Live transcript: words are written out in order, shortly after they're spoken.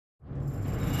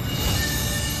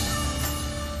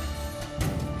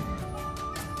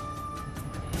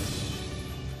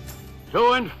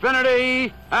to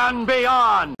infinity and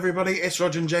beyond. Everybody, it's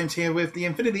Roger and James here with the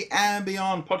Infinity and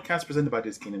Beyond podcast presented by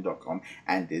DisKingdom.com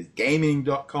and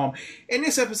DisGaming.com. In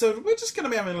this episode, we're just going to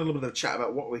be having a little bit of a chat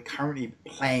about what we're currently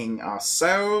playing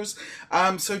ourselves.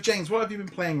 So, James, what have you been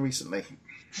playing recently?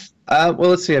 Well,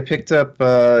 let's see. I picked up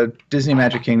Disney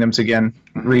Magic Kingdoms again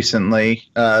recently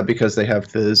because they have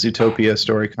the Zootopia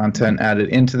story content added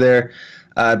into there.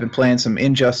 I've been playing some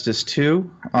Injustice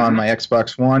 2 on my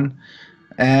Xbox One.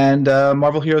 And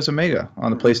Marvel Heroes Omega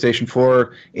on the PlayStation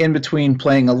 4, in between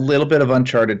playing a little bit of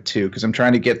Uncharted 2, because I'm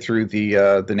trying to get through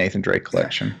the Nathan Drake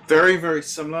collection. Very, very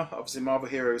similar. Obviously, Marvel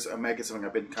Heroes Omega is something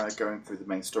I've been kind of going through the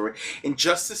main story.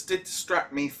 Injustice did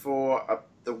distract me for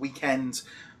the weekend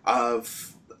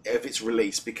of its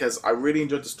release, because I really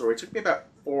enjoyed the story. It took me about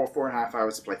 4.5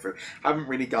 hours to play through. I haven't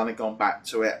really gone back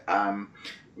to it. I'm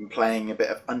playing a bit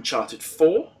of Uncharted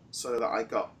 4, so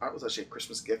that was actually a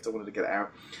Christmas gift. I wanted to get it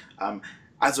out.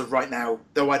 As of right now,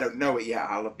 though I don't know it yet,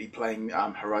 I'll be playing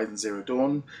Horizon Zero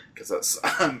Dawn, because that's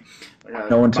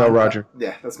no one tell Roger.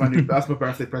 Yeah, that's my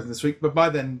birthday present this week. But by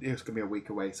then it's gonna be a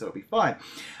week away, so it'll be fine.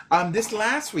 This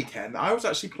last weekend, I was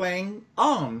actually playing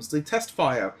ARMS. The Test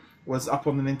Fire was up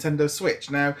on the Nintendo Switch.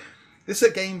 Now, this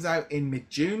game's out in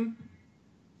mid-June.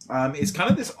 It's kind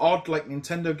of this odd, like,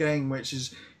 Nintendo game, which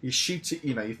is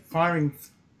you're firing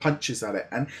punches at it,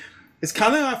 and it's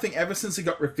kind of, I think, ever since it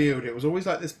got revealed, it was always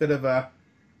like this bit of a,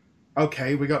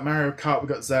 okay, we got Mario Kart, we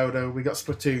got Zelda, we got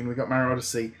Splatoon, we got Mario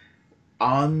Odyssey.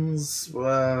 ARMS,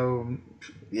 well,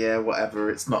 yeah, whatever.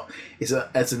 It's not. It's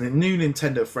a new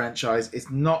Nintendo franchise.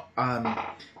 It's not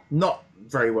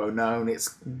very well known. It's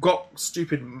got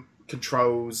stupid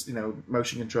controls,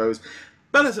 motion controls,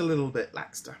 but it's a little bit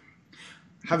laxer.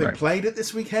 Having played it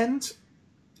this weekend,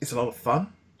 it's a lot of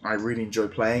fun. I really enjoy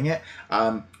playing it.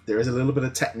 There is a little bit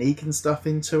of technique and stuff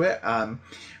into it.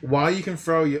 While you can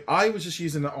I was just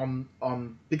using it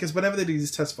on because whenever they do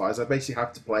these test fires, I basically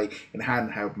have to play in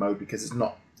handheld mode because it's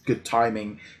not good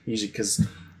timing, usually because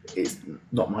it's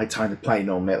not my time to play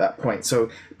normally at that point. So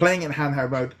playing in handheld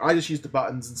mode, I just use the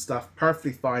buttons and stuff.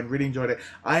 Perfectly fine. Really enjoyed it.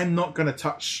 I am not going to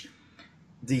touch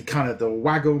the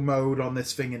waggle mode on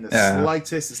this thing in the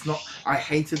slightest. It's not. I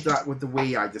hated that with the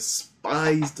Wii. I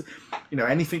despised,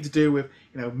 anything to do with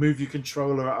move your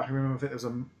controller. I remember, I think there was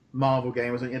a Marvel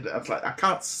game or something. I was like, I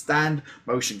can't stand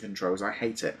motion controls. I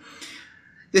hate it.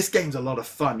 This game's a lot of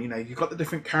fun. You've got the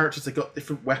different characters. They've got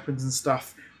different weapons and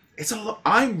stuff. It's a lot.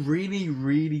 I'm really,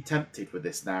 really tempted with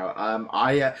this now.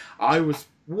 I was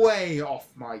way off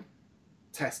my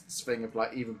tests thing of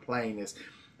even playing this.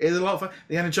 It's a lot of fun.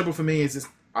 The only trouble for me is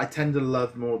I tend to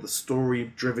love more the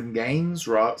story-driven games,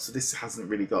 right? So this hasn't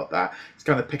really got that. It's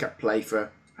kind of pick up play for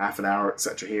half an hour,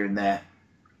 etc. here and there.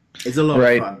 It's a lot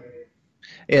of fun.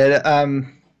 Yeah,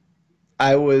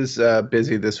 I was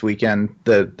busy this weekend.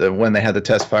 When they had the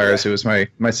test fires, it was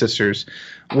my sister's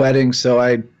wedding, so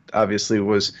I obviously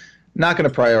was not going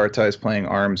to prioritize playing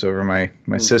ARMS over my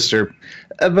sister.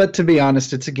 But to be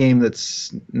honest, it's a game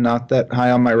that's not that high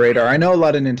on my radar. I know a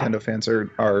lot of Nintendo fans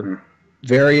are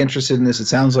very interested in this. It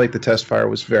sounds like the test fire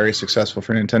was very successful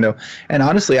for Nintendo. And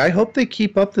honestly, I hope they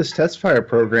keep up this test fire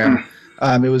program.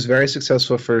 It was very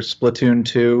successful for Splatoon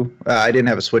 2. I didn't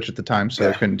have a Switch at the time, so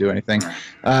I couldn't do anything.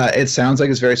 It sounds like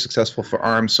it's very successful for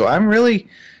ARMS. So I'm really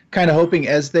kind of hoping,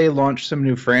 as they launch some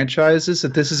new franchises,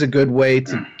 that this is a good way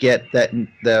to get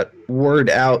that word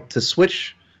out to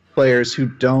Switch players who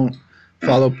don't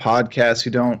follow podcasts,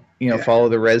 who don't follow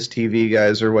the Res TV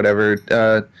guys or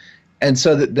whatever, and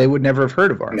so that they would never have heard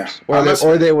of ARMS,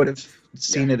 or they would have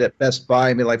seen it at Best Buy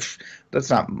and be like, that's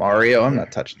not Mario, I'm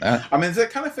not touching that. I mean, it's the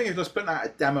kind of thing of just putting out a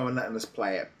demo and letting us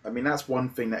play it. I mean, that's one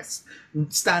thing that's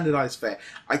standardized fair.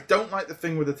 I don't like the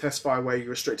thing with the test fire where you're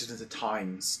restricted into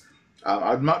times.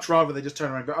 I'd much rather they just turn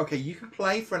around and go, okay, you can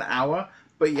play for an hour,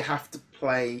 but you have to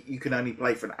play, you can only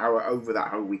play for an hour over that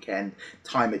whole weekend,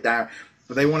 time it down.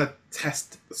 But they want to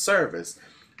test the servers.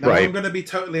 Now, I'm going to be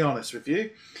totally honest with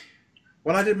you.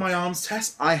 When I did my ARMS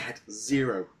test, I had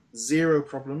zero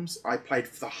problems. I played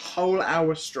for the whole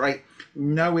hour straight.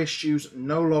 No issues,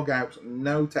 no logouts,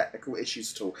 no technical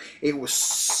issues at all. It was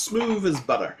smooth as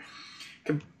butter.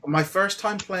 My first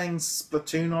time playing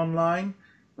Splatoon online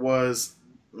was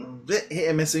a bit hit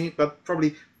and missing, but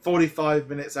probably 45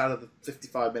 minutes out of the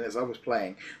 55 minutes I was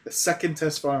playing. The second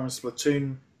test fire on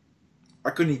Splatoon,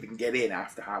 I couldn't even get in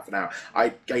after half an hour.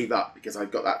 I gave up because I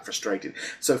got that frustrated.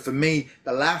 So for me,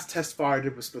 the last test fire I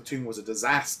did with Splatoon was a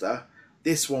disaster.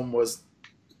 This one was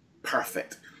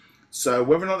perfect. So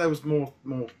whether or not there was more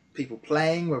people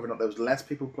playing, whether or not there was less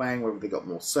people playing, whether they got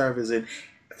more servers in,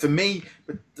 for me,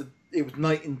 it was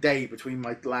night and day between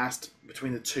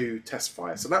the two test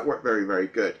fires. So that worked very, very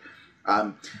good.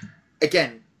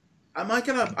 again, I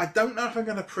don't know if I'm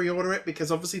gonna pre-order it,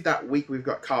 because obviously that week we've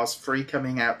got Cars 3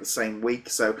 coming out the same week,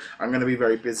 so I'm gonna be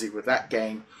very busy with that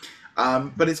game.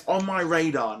 But it's on my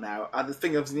radar now, and the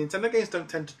thing is, Nintendo games don't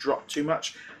tend to drop too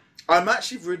much. I'm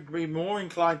actually would be more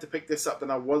inclined to pick this up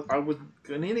than I was. I was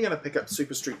nearly going to pick up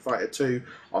Super Street Fighter 2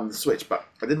 on the Switch, but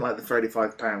I didn't like the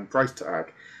 £35 price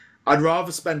tag. I'd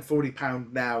rather spend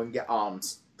 £40 now and get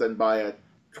ARMS than buy a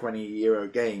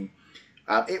 €20 game.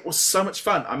 It was so much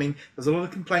fun. I mean, there's a lot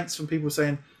of complaints from people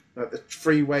saying that the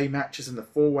 3-way matches and the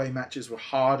 4-way matches were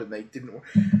hard and they didn't work.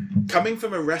 Coming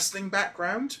from a wrestling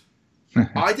background,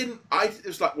 it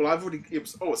was like, well,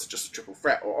 it's just a triple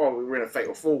threat, or we were in a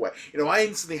fatal 4-way. I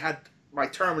instantly had my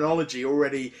terminology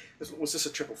already. Was this a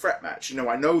triple threat match?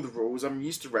 I know the rules. I'm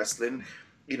used to wrestling.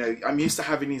 I'm used to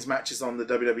having these matches on the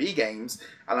WWE games,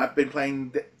 and I've been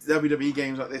playing WWE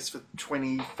games like this for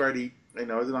 20, 30, as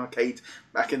an arcade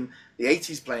back in the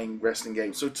 80s playing wrestling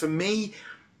games. So to me,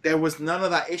 there was none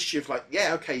of that issue of like,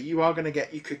 yeah, okay, you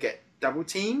could get double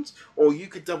teamed, or you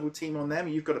could double team on them,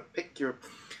 and you've got to pick your...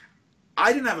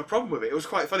 I didn't have a problem with it. It was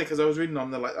quite funny because I was reading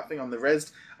on on the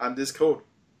Res Discord,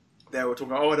 they were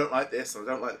talking, I don't like this, I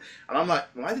don't like, and I'm like,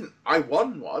 well, I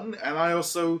won one, and I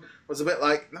also was a bit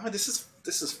like, no, this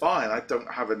is fine. I don't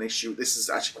have an issue. This is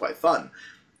actually quite fun,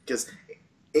 because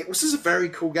it was just a very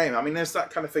cool game. I mean, there's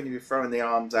that kind of thing, you're throwing the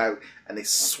arms out and they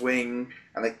swing,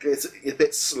 and it's a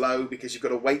bit slow because you've got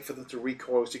to wait for them to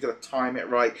recoil, so you've got to time it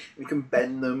right, and you can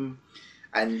bend them,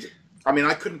 and I mean,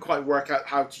 I couldn't quite work out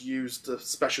how to use the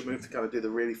special move to kind of do the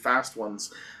really fast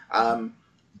ones. But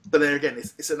then again,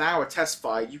 it's an hour test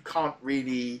fight. You can't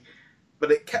really...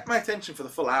 But it kept my attention for the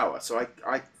full hour, so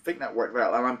I think that worked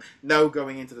well. And I'm now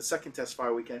going into the second test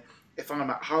fire weekend. If I'm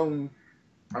at home,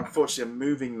 unfortunately, I'm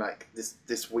moving like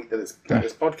this week that this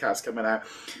podcast coming out.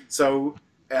 So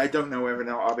I don't know whether or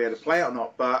not I'll be able to play it or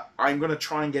not, but I'm going to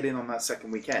try and get in on that second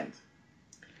weekend.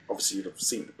 Obviously, you'd have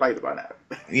seen the play by now.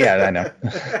 Yeah, I know.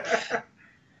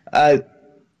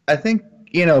 I think,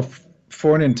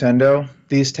 for Nintendo,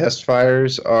 these test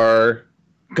fires are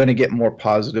going to get more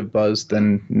positive buzz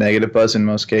than negative buzz in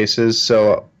most cases.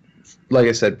 So, like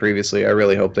I said previously, I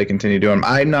really hope they continue doing them.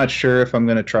 I'm not sure if I'm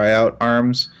going to try out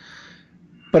ARMS,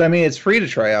 but I mean, it's free to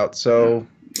try out, so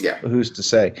yeah, who's to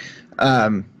say?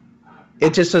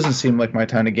 It just doesn't seem like my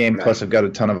kind of game. Right. Plus, I've got a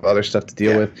ton of other stuff to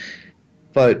deal with.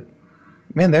 But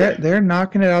man, they're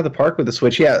knocking it out of the park with the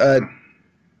Switch. Yeah,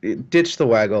 ditch the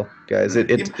waggle, guys. Let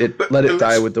it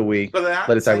die with the Wii. But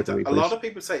let it die with the Wii. A lot of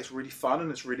people say it's really fun and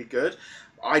it's really good.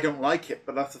 I don't like it,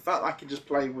 but that's the fact I can just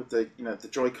play with the the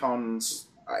Joy-Cons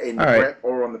in the grip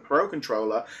or on the Pro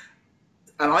controller,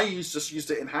 and I just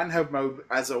used it in handheld mode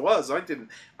as it was. I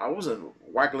wasn't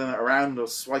waggling it around or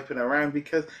swiping it around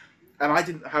and I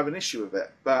didn't have an issue with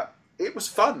it. But it was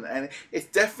fun, and it's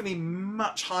definitely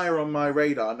much higher on my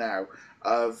radar now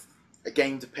of a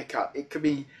game to pick up. It could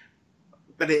be,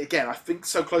 but again, I think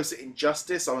so close to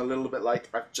Injustice, I'm a little bit like,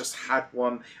 I've just had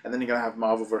one, and then you're going to have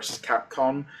Marvel vs.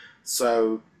 Capcom.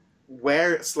 So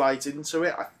where it slides into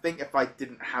it, I think if I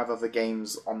didn't have other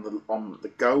games on the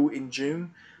go in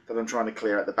June that I'm trying to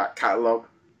clear out the back catalogue,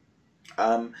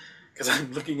 because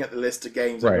I'm looking at the list of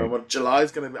games, right. Well,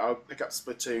 July's going to be, I'll pick up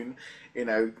Splatoon,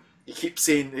 you keep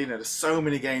seeing, there's so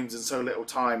many games in so little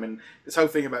time, and this whole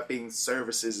thing about being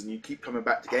services and you keep coming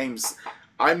back to games.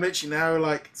 I'm literally now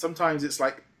like, sometimes it's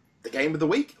like the game of the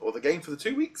week or the game for the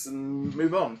 2 weeks and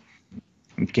move on.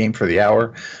 Game for the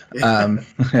hour.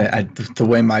 The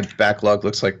way my backlog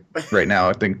looks like right now,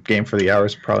 I think game for the hour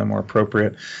is probably more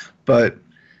appropriate. But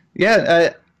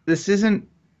yeah, this isn't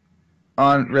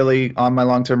really on my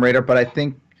long-term radar, but I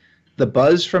think the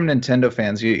buzz from Nintendo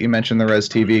fans, you mentioned the Res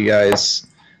TV guys,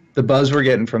 the buzz we're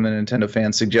getting from the Nintendo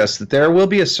fans suggests that there will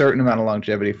be a certain amount of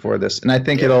longevity for this. And I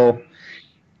think if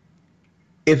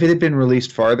it had been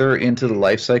released farther into the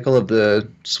life cycle of the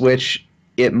Switch,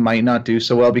 it might not do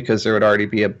so well because there would already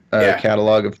be a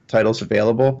catalog of titles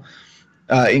available,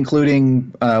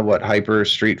 including Hyper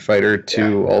Street Fighter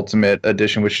 2 Ultimate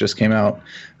Edition, which just came out.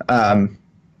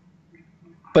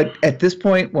 But at this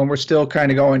point, when we're still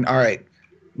kind of going, all right,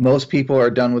 most people are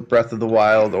done with Breath of the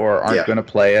Wild or aren't going to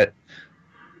play it.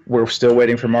 We're still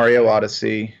waiting for Mario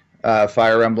Odyssey.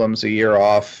 Fire Emblem's a year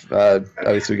off.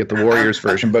 Obviously, we get the Warriors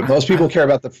version, but most people care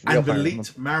about the real Fire Emblem.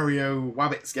 Mario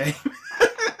Wabbits game.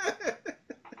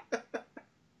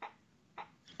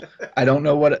 I don't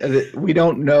know we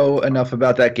don't know enough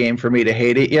about that game for me to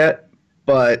hate it yet,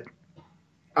 but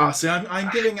I'm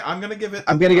gonna give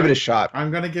it a shot.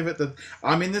 I'm gonna give it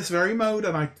I'm in this very mode,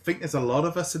 and I think there's a lot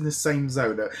of us in this same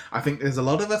zone. I think there's a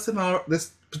lot of us in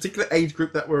this particular age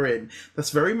group that we're in that's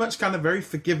very much kind of very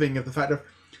forgiving of the fact of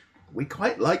we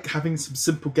quite like having some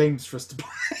simple games for us to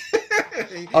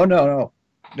play. Oh no.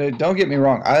 Don't get me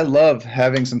wrong. I love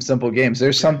having some simple games.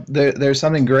 There's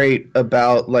something great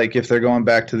about, like, if they're going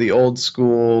back to the old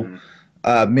school,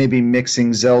 maybe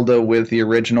mixing Zelda with the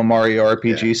original Mario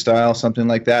RPG style, something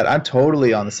like that. I'm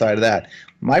totally on the side of that.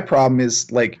 My problem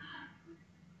is, like,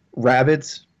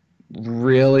 Rabbids.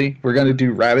 Really, we're gonna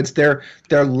do Rabbids?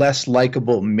 They're less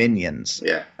likable minions.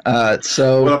 Yeah.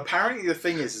 Well, apparently the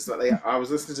thing is that I was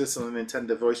listening to this on the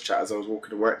Nintendo voice chat as I was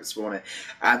walking to work this morning,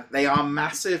 and they are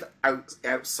massive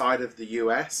outside of the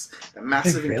US. They're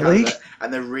massive in Canada,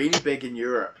 and they're really big in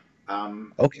Europe.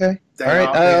 Okay. All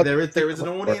right. There is an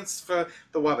audience for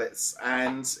the Wabbits,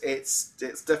 and it's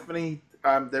definitely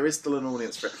there is still an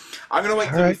audience for it. I'm gonna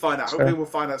wait till we find out. Hopefully, we'll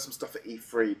find out some stuff at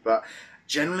E3, but.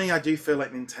 Generally, I do feel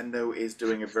like Nintendo is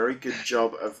doing a very good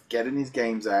job of getting these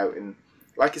games out, and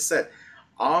like I said,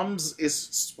 ARMS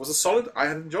was a solid. I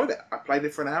had enjoyed it. I played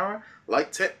it for an hour,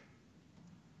 liked it,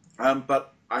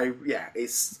 but I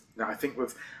think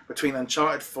between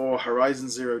Uncharted 4, Horizon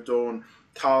Zero Dawn,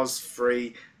 Cars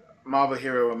 3, Marvel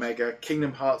Hero Omega,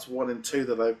 Kingdom Hearts 1 and 2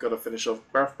 that I've got to finish off,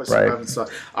 Birth by Sleep, I haven't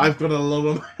started. I've got a lot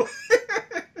of.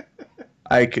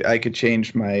 I could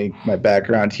change my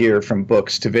background here from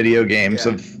books to video games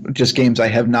of just games I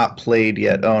have not played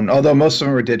yet owned. Although most of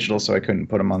them were digital, so I couldn't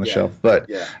put them on the shelf. But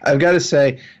I've got to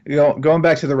say, going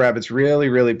back to the Rabbids really,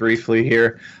 really briefly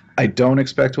here, I don't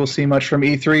expect we'll see much from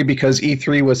E3 because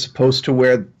E3 was supposed to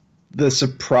where the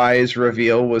surprise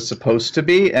reveal was supposed to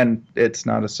be, and it's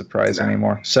not a surprise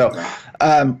anymore. So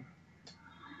I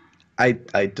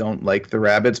don't like the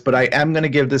Rabbids, but I am going to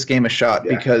give this game a shot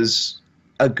because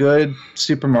a good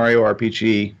Super Mario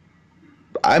RPG,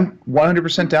 I'm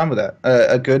 100% down with that.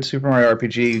 A good Super Mario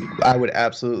RPG I would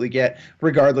absolutely get,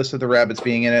 regardless of the Rabbids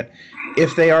being in it.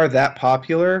 If they are that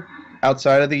popular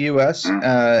outside of the US,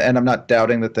 and I'm not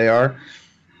doubting that they are,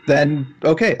 then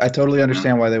okay, I totally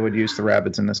understand why they would use the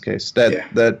Rabbids in this case.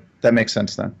 That makes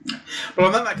sense then. But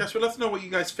on that note, guys, we'd love to know what you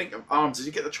guys think of ARMS. Did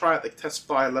you get to try out the test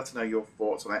fire? Let us know your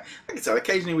thoughts on it. Like I said,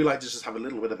 occasionally we like to just have a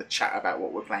little bit of a chat about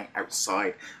what we're playing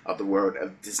outside of the world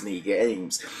of Disney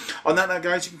games. On that note,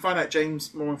 guys, you can find out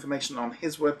James more information on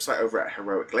his website over at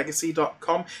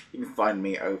heroiclegacy.com. You can find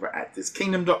me over at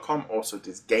DisKingdom.com, also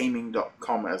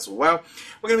DisGaming.com as well.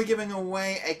 We're going to be giving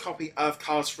away a copy of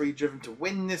Cars 3 Driven to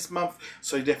Win this month,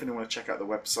 so you definitely want to check out the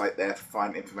website there to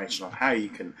find information on how you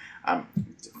can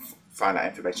find out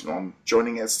information on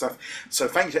joining it and stuff. So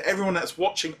thank you to everyone that's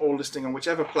watching or listening on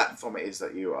whichever platform it is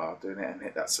that you are doing it, and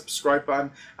hit that subscribe button,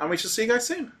 and we shall see you guys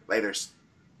soon. Later.